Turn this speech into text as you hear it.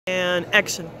And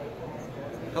action.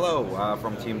 Hello,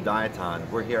 from Team Diaton.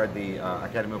 We're here at the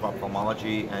Academy of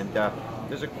Ophthalmology, and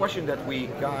there's a question that we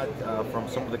got from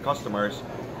some of the customers,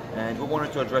 and we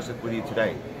wanted to address it with you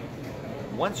today.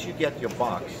 Once you get your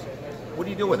box, what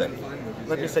do you do with it?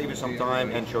 Let me save you some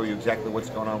time and show you exactly what's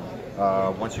going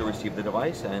on once you receive the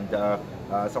device, and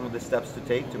some of the steps to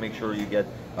take to make sure you get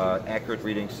accurate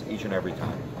readings each and every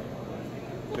time.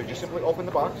 So just simply open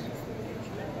the box,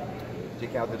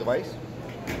 take out the device.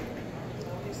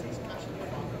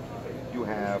 You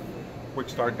have quick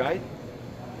start guide,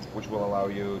 which will allow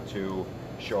you to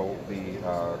show the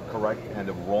correct and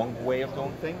the wrong way of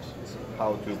doing things,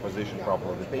 how to position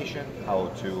properly the patient, how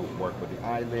to work with the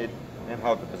eyelid, and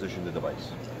how to position the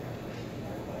device.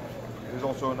 There's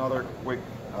also another quick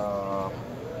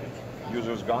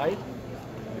user's guide.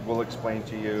 It will explain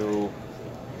to you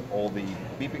all the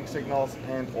beeping signals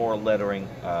and or lettering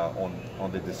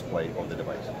on the display of the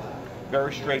device.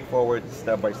 Very straightforward,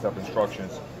 step-by-step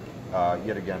instructions.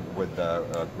 Yet again, with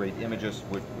great images,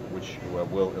 which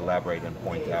will elaborate and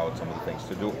point out some of the things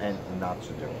to do and not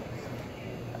to do.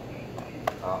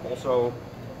 Also,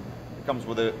 it comes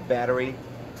with a battery.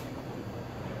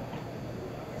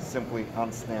 Simply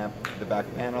unsnap the back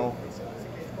panel.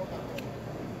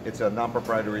 It's a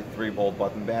non-proprietary 3-volt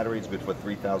button battery. It's good for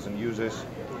 3,000 uses.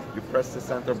 You press the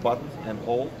center button and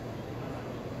hold.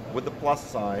 With the plus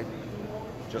side,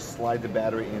 just slide the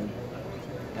battery in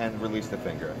and release the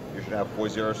finger. You should have 4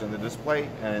 zeros in the display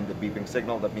and the beeping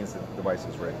signal. That means the device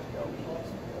is ready to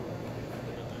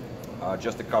go.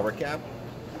 Just the cover cap.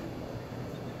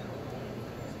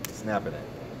 Snap it in.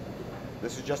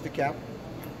 This is just the cap.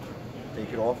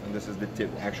 Take it off, and this is the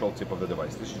actual tip of the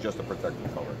device. This is just a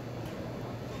protective cover.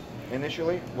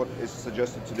 Initially, what is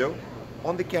suggested to do,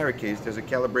 on the carry case, there's a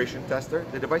calibration tester.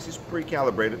 The device is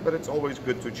pre-calibrated, but it's always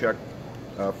good to check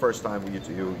first time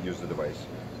you use the device.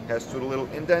 Has 2 little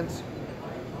indents.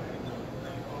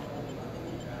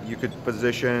 You could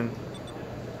position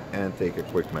and take a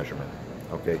quick measurement.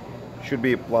 Okay, should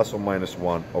be a plus or minus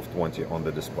 1 of 20 on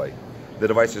the display. The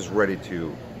device is ready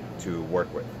to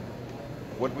work with.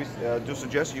 What we do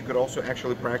suggest, you could also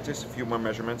actually practice a few more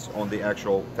measurements on the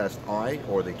actual test eye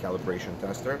or the calibration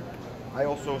tester. I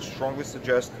also strongly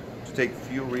suggest to take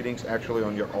few readings actually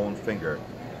on your own finger.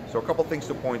 So a couple things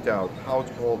to point out: how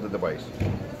to hold the device.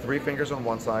 3 fingers on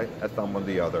one side, a thumb on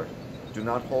the other. Do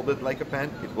not hold it like a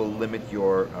pen. It will limit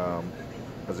your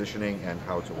positioning and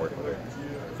how to work with it.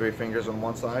 3 fingers on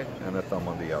one side and a thumb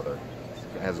on the other.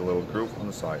 It has a little groove on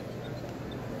the side.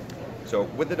 So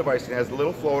with the device, it has a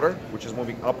little floater, which is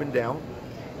moving up and down.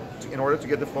 In order to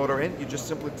get the floater in, you just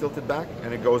simply tilt it back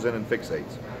and it goes in and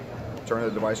fixates. Turn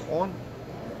the device on,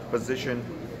 position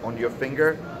on your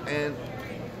finger, and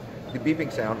the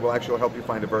beeping sound will actually help you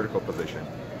find a vertical position.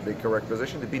 The correct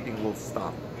position, the beeping will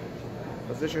stop.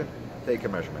 Position, take a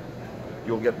measurement.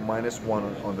 You'll get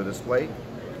 -1 on the display.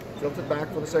 Tilt it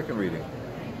back for the second reading.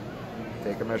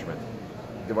 Take a measurement.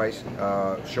 Device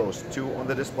shows 2 on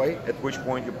the display, at which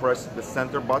point you press the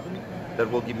center button.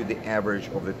 That will give you the average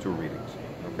of the 2 readings.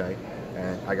 Okay,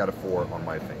 and I got a 4 on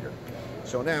my finger.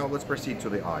 So now let's proceed to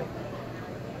the eye.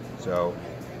 So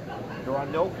there are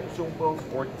no consumables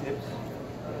or tips.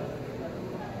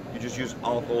 You just use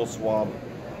alcohol swab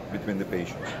between the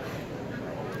patients.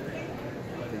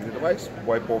 Take the device,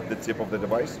 wipe off the tip of the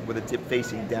device with the tip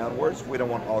facing downwards. We don't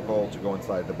want alcohol to go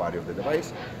inside the body of the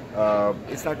device.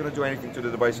 It's not going to do anything to the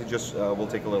device. It just will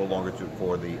take a little longer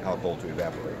for the alcohol to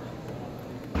evaporate.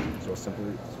 So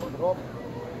simply swap it off.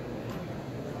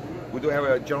 We do have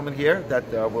a gentleman here that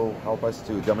will help us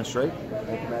to demonstrate.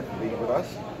 Thank you, Matt, for being with us.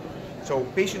 So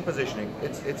patient positioning,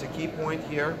 it's a key point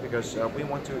here because we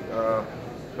want to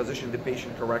position the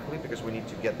patient correctly because we need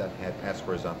to get that head as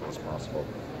horizontal as possible.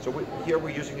 So here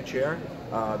we're using a chair.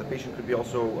 The patient could be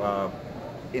also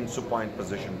in supine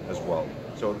position as well.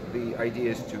 So the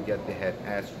idea is to get the head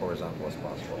as horizontal as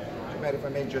possible. So Matt, if I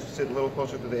may just sit a little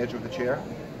closer to the edge of the chair.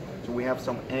 So we have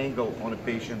some angle on the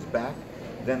patient's back,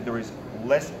 then there is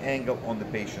less angle on the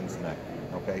patient's neck.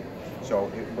 Okay, so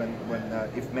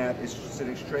if Matt is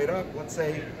sitting straight up, let's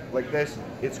say like this,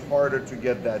 it's harder to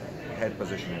get that head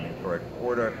position in the correct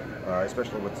order,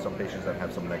 especially with some patients that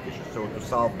have some neck issues. So to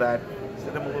solve that,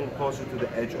 sit them a little closer to the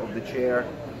edge of the chair.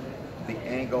 The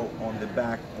angle on the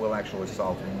back will actually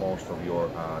solve most of your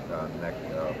neck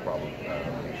problem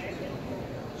issues.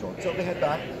 So tilt the head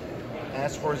back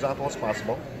as horizontal as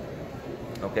possible.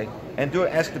 Okay, and do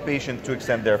ask the patient to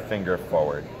extend their finger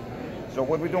forward. So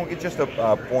what we're doing is just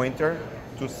a pointer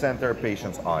to center a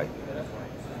patient's eye.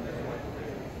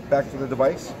 Back to the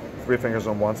device, 3 fingers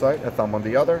on one side, a thumb on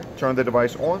the other. Turn the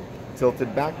device on, tilt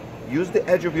it back, use the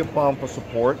edge of your palm for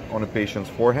support on a patient's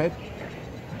forehead.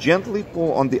 Gently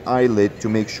pull on the eyelid to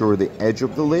make sure the edge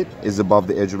of the lid is above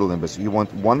the edge of the limbus. You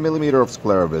want 1 millimeter of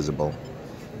sclera visible.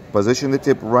 Position the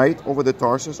tip right over the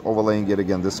tarsus, overlaying yet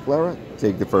again the sclera.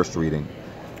 Take the first reading.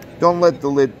 Don't let the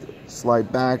lid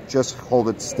slide back, just hold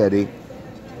it steady.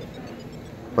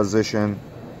 Position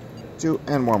 2,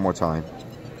 and one more time.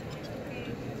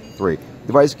 3.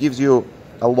 Device gives you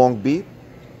a long beep.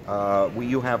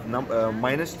 You have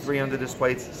 -3 on the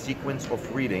display. It's sequence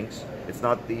of readings. It's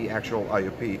not the actual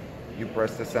IOP. You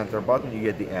press the center button, you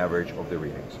get the average of the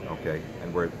readings, okay?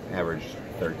 And we're average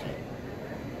 13.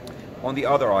 On the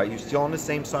other eye, you're still on the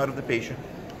same side of the patient.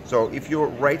 So if you're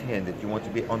right-handed, you want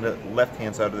to be on the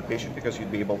left-hand side of the patient because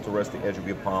you'd be able to rest the edge of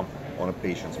your palm on a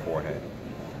patient's forehead.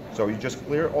 So you just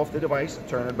clear off the device,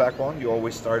 turn it back on. You're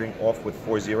always starting off with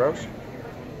 4 zeros.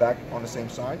 Back on the same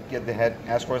side, get the head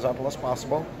as horizontal as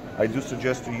possible. I do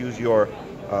suggest to use your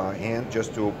hand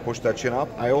just to push that chin up.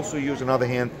 I also use another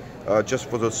hand just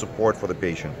for the support for the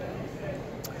patient.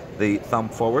 The thumb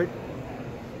forward.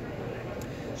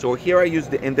 So here I use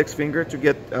the index finger to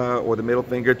get, or the middle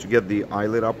finger to get the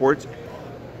eyelid upwards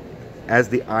as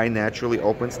the eye naturally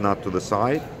opens, not to the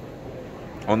side.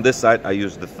 On this side, I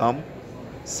use the thumb,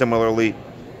 similarly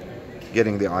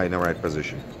getting the eye in the right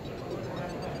position.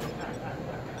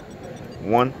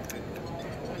 One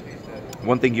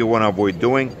thing you want to avoid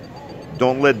doing,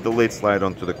 don't let the lid slide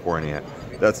onto the cornea.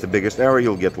 That's the biggest error.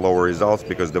 You'll get lower results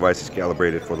because the device is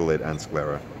calibrated for the lid and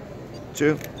sclera.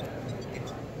 2,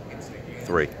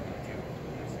 3.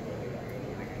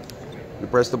 You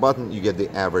press the button, you get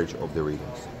the average of the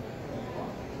readings.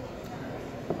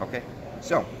 Okay,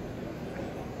 so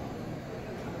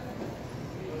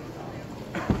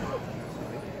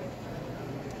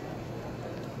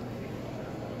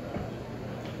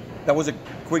that was a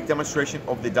quick demonstration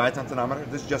of the Diaton Tonometer.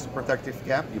 This is just a protective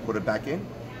cap. You put it back in,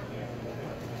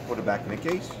 put it back in the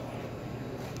case,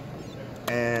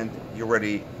 and you're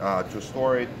ready to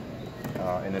store it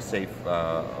in a safe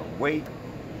way.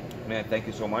 Man, thank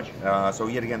you so much. So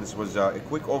yet again, this was a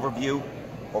quick overview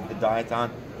of the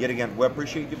Diaton. Yet again, we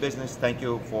appreciate your business. Thank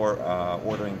you for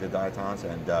ordering the Diatons,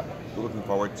 and we're looking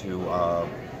forward to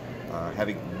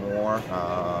having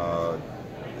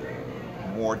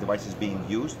more devices being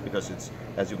used, because it's,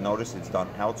 as you've noticed, it's done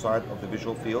outside of the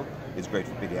visual field. It's great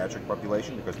for pediatric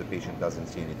population because the patient doesn't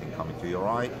see anything coming to your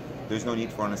eye. There's no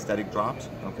need for anesthetic drops,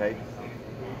 okay?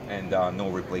 And no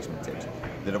replacement tips.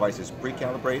 The device is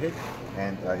pre-calibrated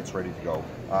and it's ready to go.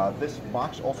 This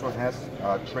box also has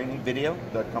a training video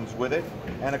that comes with it,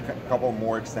 and a couple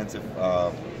more extensive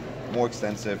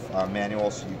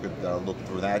manuals. You could look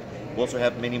through that. We also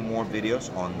have many more videos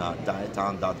on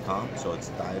Diaton.com. So it's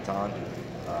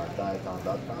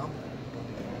Diaton.com.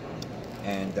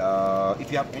 And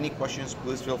if you have any questions,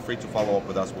 please feel free to follow up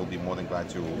with us. We'll be more than glad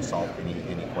to solve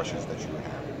any questions that you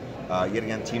have. Yet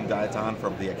again, Team Diaton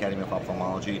from the Academy of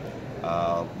Ophthalmology.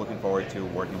 Looking forward to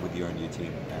working with you and your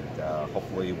team, and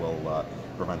hopefully we'll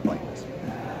prevent blindness.